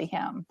clearly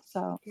him.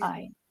 So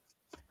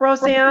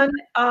Rosanne,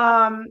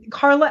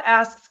 Carla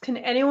asks, can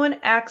anyone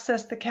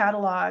access the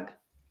catalog?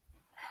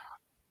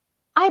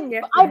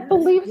 I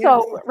believe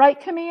so, right,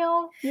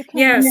 Camille? You can.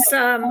 Yes,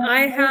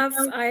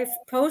 I've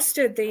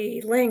posted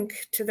the link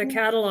to the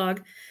catalog,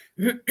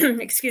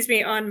 excuse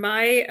me, on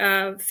my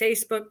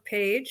Facebook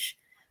page.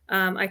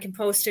 I can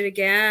post it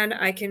again.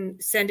 I can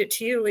send it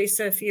to you,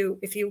 Lisa, if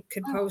you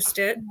could post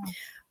it.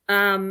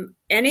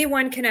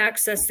 Anyone can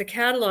access the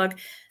catalog.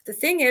 The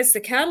thing is,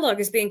 the catalog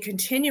is being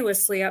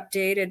continuously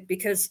updated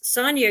because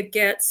Sonia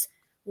gets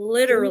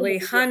literally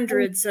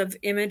hundreds of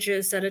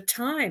images at a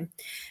time.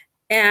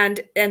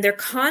 And they're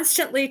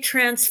constantly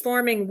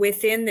transforming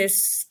within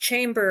this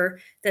chamber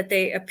that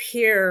they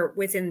appear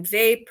within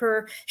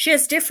vapor. She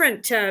has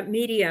different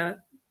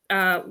media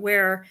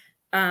where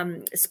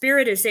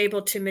spirit is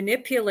able to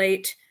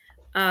manipulate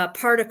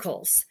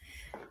particles.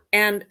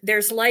 And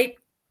there's light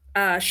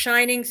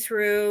shining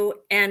through,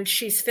 and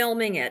she's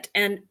filming it.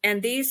 And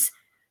these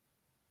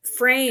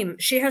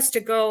she has to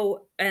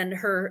go, and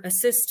her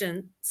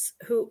assistants,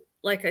 who,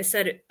 like I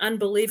said,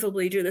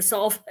 unbelievably do this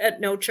all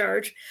at no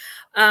charge,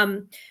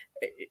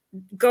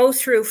 go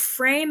through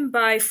frame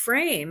by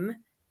frame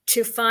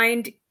to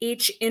find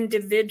each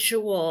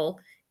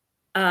individual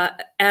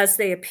as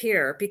they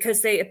appear,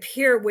 because they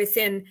appear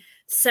within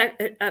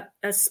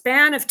a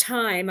span of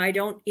time. I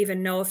don't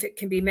even know if it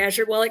can be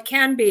measured. Well, it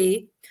can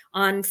be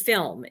on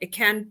film.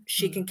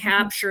 She can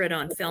capture it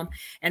on film.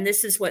 And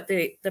this is what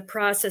the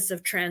process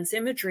of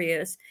transimagery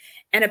is.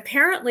 And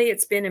apparently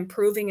it's been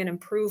improving and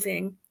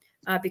improving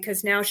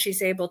because now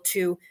she's able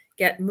to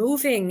get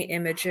moving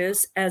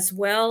images as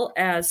well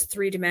as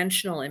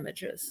three-dimensional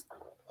images.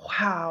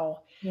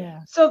 Wow.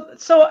 Yeah. So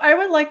I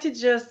would like to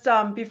just,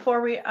 I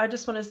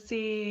just want to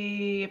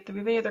see if there are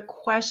any other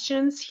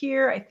questions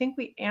here. I think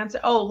we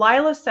answered. Oh,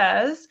 Lila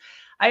says,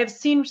 I have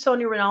seen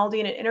Sonia Rinaldi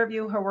in an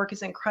interview. Her work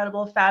is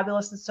incredible,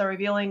 fabulous, and so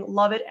revealing.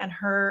 Love it, and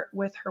her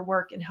with her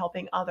work in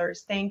helping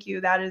others. Thank you.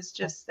 That's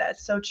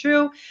so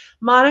true.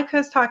 Monica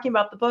is talking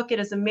about the book. It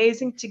is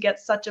amazing to get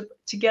such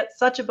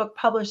a book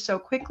published so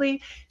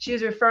quickly. She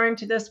is referring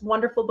to this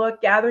wonderful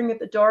book, Gathering at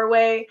the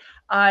Doorway,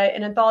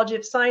 an anthology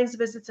of signs,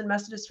 visits, and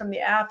messages from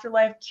the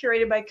afterlife,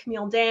 curated by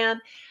Camille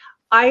Dan.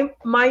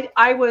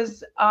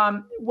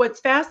 What's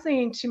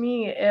fascinating to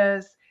me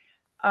is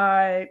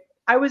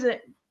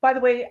by the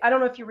way, I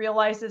don't know if you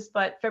realize this,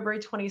 but February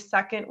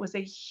 22nd was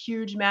a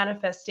huge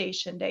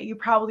manifestation day. You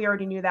probably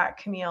already knew that,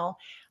 Camille.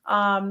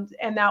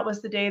 And that was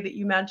the day that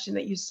you mentioned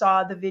that you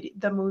saw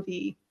the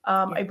movie,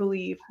 I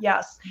believe.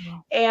 Yes.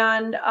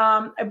 And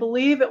I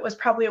believe it was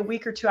probably a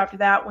week or two after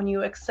that when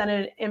you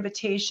extended an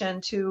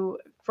invitation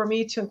for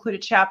me to include a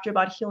chapter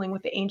about healing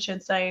with the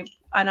ancients. I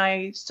and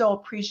I so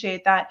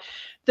appreciate that.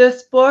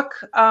 This book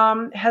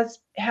has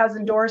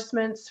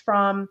endorsements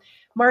from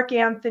Mark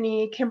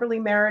Anthony, Kimberly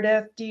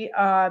Meredith,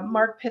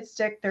 Mark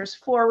Pitstick. There's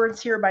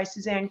forwards here by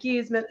Suzanne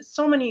Giesman.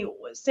 So many.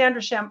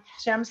 Sandra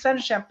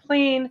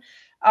Champlain.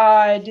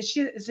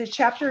 Is a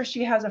chapter?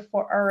 She has a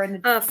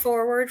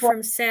forward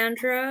from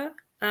Sandra.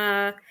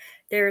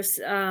 There's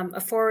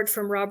a forward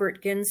from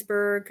Robert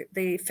Ginsburg,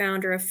 the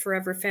founder of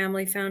Forever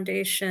Family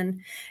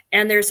Foundation.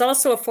 And there's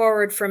also a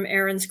forward from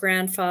Erin's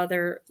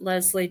grandfather,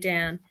 Leslie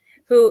Dan,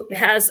 who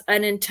has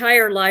an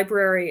entire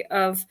library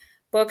of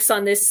books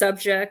on this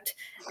subject.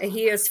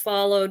 He has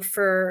followed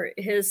for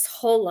his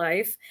whole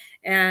life.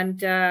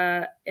 And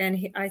I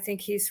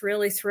think he's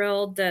really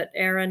thrilled that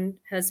Erin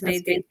has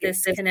made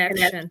this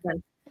connection.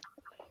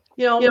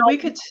 You know,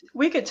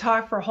 we could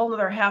talk for a whole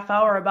other half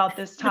hour about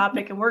this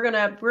topic, and we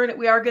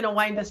are gonna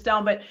wind this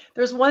down. But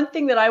there's one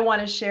thing that I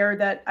want to share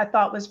that I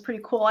thought was pretty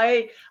cool.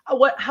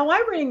 How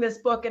I'm reading this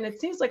book, and it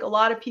seems like a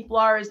lot of people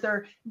is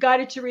they're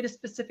guided to read a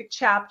specific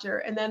chapter,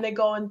 and then they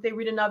go and they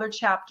read another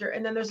chapter,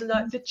 and then there's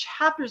another. The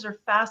chapters are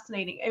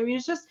fascinating. I mean,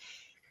 it's just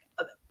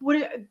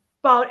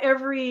about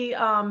every.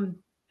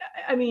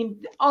 I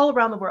mean, all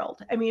around the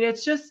world. I mean,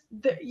 it's just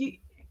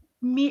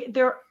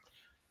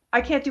I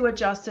can't do it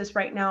justice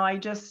right now. I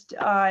just,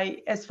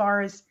 as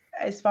far as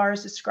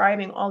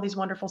describing all these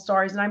wonderful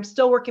stories, and I'm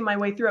still working my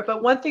way through it.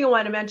 But one thing I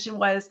want to mention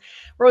was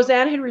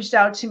Rosanne had reached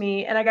out to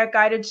me, and I got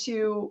guided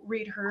to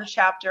read her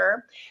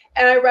chapter.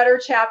 And I read her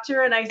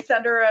chapter, and I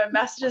sent her a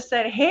message that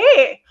said,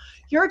 "Hey,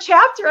 your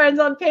chapter ends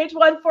on page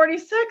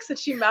 146." And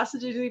she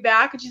messages me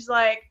back, and she's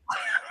like,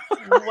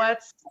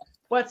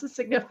 What's the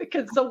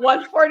significance of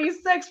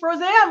 146?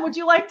 Rosanne, would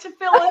you like to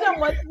fill in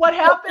on what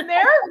happened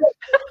there?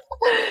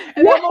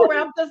 And then we'll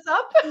wrap this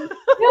up.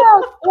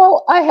 Yeah,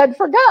 well, I had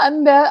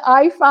forgotten that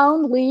I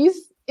found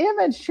Lee's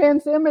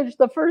chance image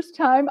the first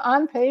time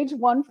on page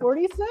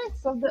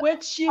 146 of the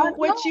which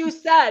you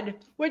said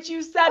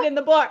in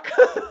the book.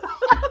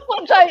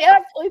 Which I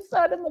actually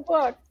said in the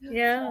book.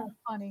 Yeah. So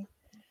funny.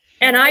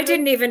 And I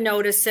didn't even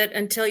notice it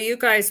until you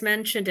guys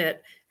mentioned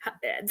it.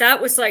 That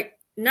was like,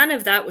 none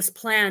of that was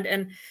planned.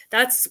 And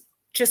that's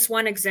just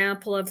one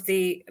example of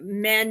the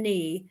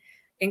many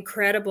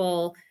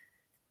incredible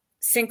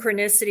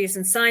synchronicities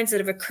and signs that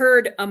have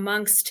occurred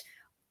amongst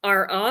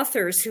our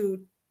authors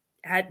who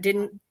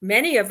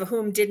many of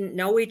whom didn't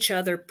know each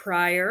other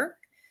prior.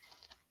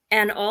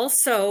 And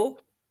also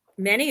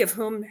many of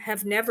whom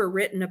have never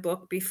written a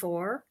book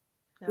before.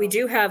 No. We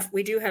do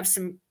have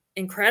some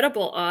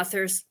incredible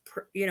authors,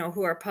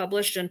 who are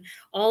published, and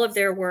all of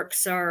their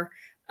works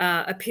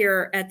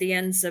appear at the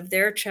ends of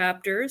their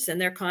chapters and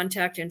their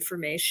contact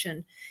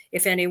information.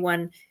 If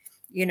anyone,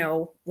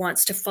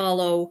 wants to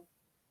follow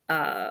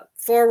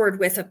forward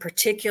with a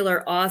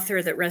particular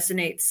author that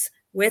resonates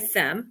with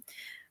them.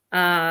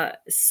 But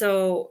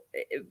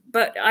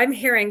I'm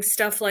hearing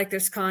stuff like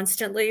this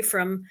constantly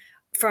from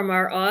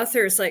our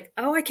authors, like,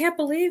 oh, I can't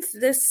believe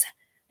this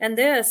and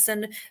this,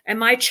 and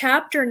my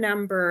chapter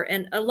number,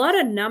 and a lot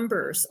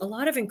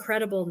of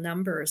incredible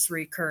numbers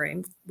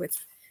recurring with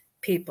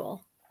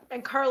people.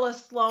 And Carla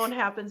Sloan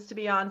happens to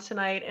be on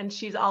tonight, and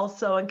she's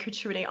also a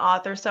contributing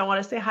author. So I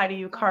want to say hi to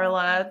you,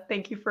 Carla.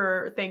 Thank you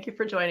for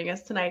joining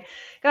us tonight,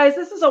 guys.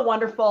 This is a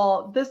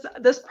wonderful.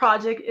 This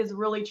project is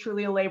really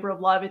truly a labor of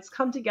love. It's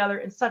come together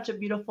in such a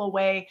beautiful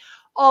way.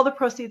 All the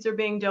proceeds are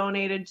being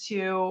donated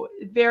to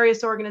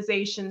various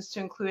organizations, to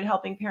include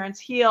Helping Parents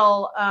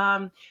Heal,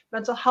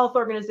 mental health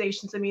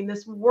organizations. I mean,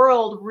 this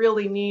world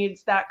really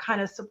needs that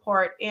kind of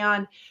support.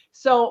 And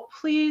so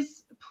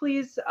please.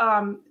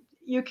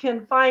 You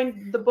can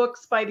find the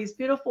books by these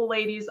beautiful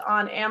ladies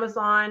on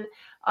Amazon.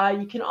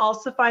 You can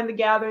also find The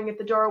Gathering at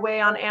the Doorway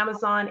on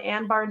Amazon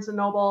and Barnes &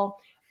 Noble.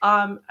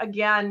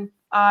 Again,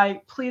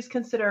 please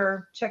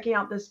consider checking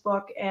out this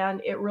book, and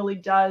it really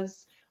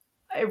does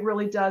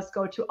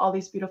go to all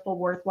these beautiful,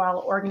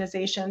 worthwhile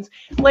organizations.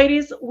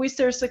 Ladies, we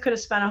seriously could have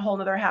spent a whole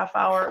nother half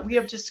hour. We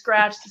have just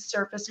scratched the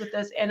surface with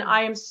this, and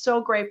I am so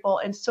grateful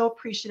and so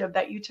appreciative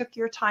that you took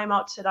your time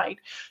out tonight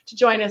to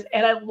join us.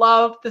 And I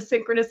love the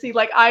synchronicity.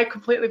 Like, I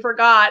completely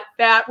forgot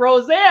that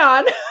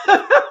Rosanne,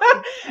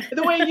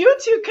 the way you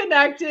two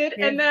connected,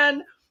 yeah. and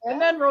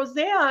then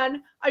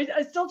Rosanne,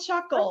 I still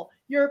chuckle.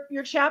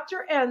 Your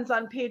chapter ends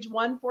on page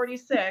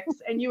 146,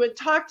 and you had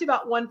talked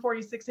about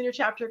 146 in your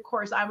chapter. Of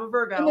course, I'm a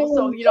Virgo,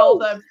 so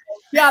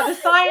the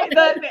sign,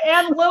 the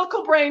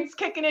analytical brain's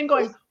kicking in,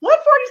 going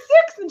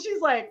 146, and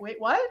she's like, "Wait,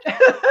 what?"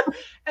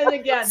 And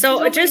again,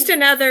 so just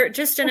another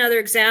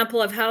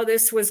example of how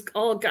this was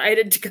all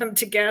guided to come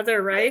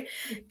together, right?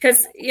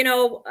 Because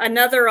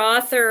another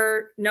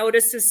author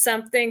notices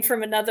something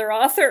from another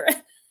author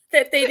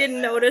that they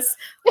didn't notice.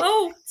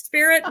 Oh,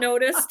 Spirit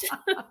noticed.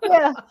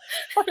 Yeah.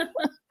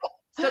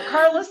 So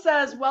Carla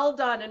says, well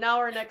done. An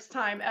hour next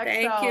time. XO.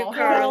 Thank you,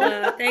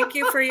 Carla. Thank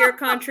you for your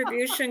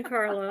contribution,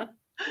 Carla.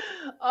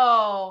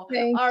 Oh,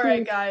 all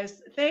right,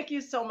 guys. Thank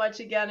you so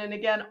much again. And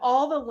again,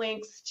 all the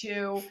links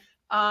to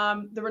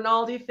the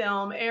Rinaldi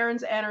film,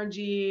 Erin's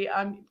Energy,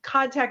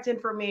 contact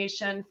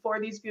information for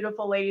these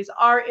beautiful ladies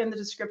are in the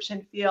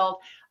description field.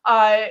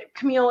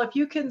 Camille, if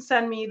you can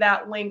send me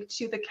that link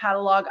to the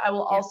catalog, I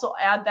will also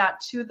add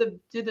that to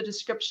the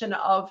description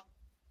of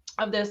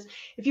this.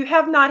 If you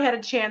have not had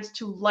a chance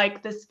to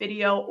like this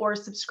video or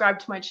subscribe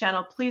to my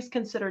channel, please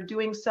consider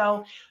doing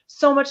so.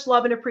 So much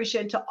love and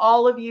appreciation to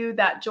all of you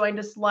that joined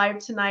us live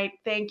tonight.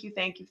 Thank you,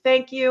 thank you,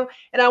 thank you.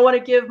 And I want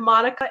to give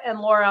Monica and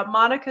Laura.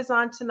 Monica's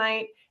on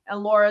tonight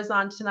and Laura's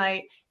on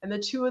tonight. And the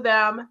two of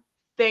them,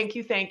 thank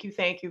you, thank you,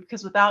 thank you.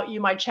 Because without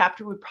you, my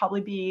chapter would probably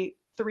be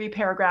 3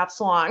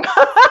 paragraphs long.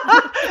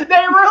 They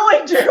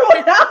really drew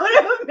it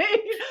out of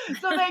me.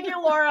 So thank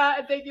you, Laura,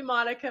 and thank you,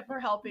 Monica, for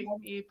helping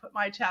me put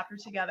my chapter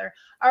together.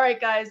 All right,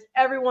 guys,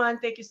 everyone,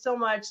 thank you so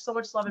much. So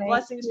much love and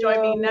blessings.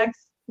 Join me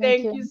next.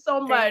 Thank you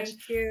so much.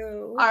 Thank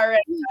you. All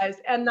right, guys.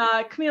 And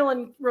Camille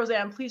and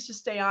Rosanne, please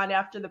just stay on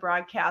after the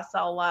broadcast.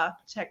 I'll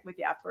check with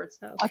you afterwards.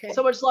 Okay.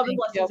 So much love and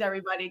blessings,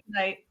 everybody. Good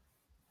night.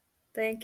 Thank you.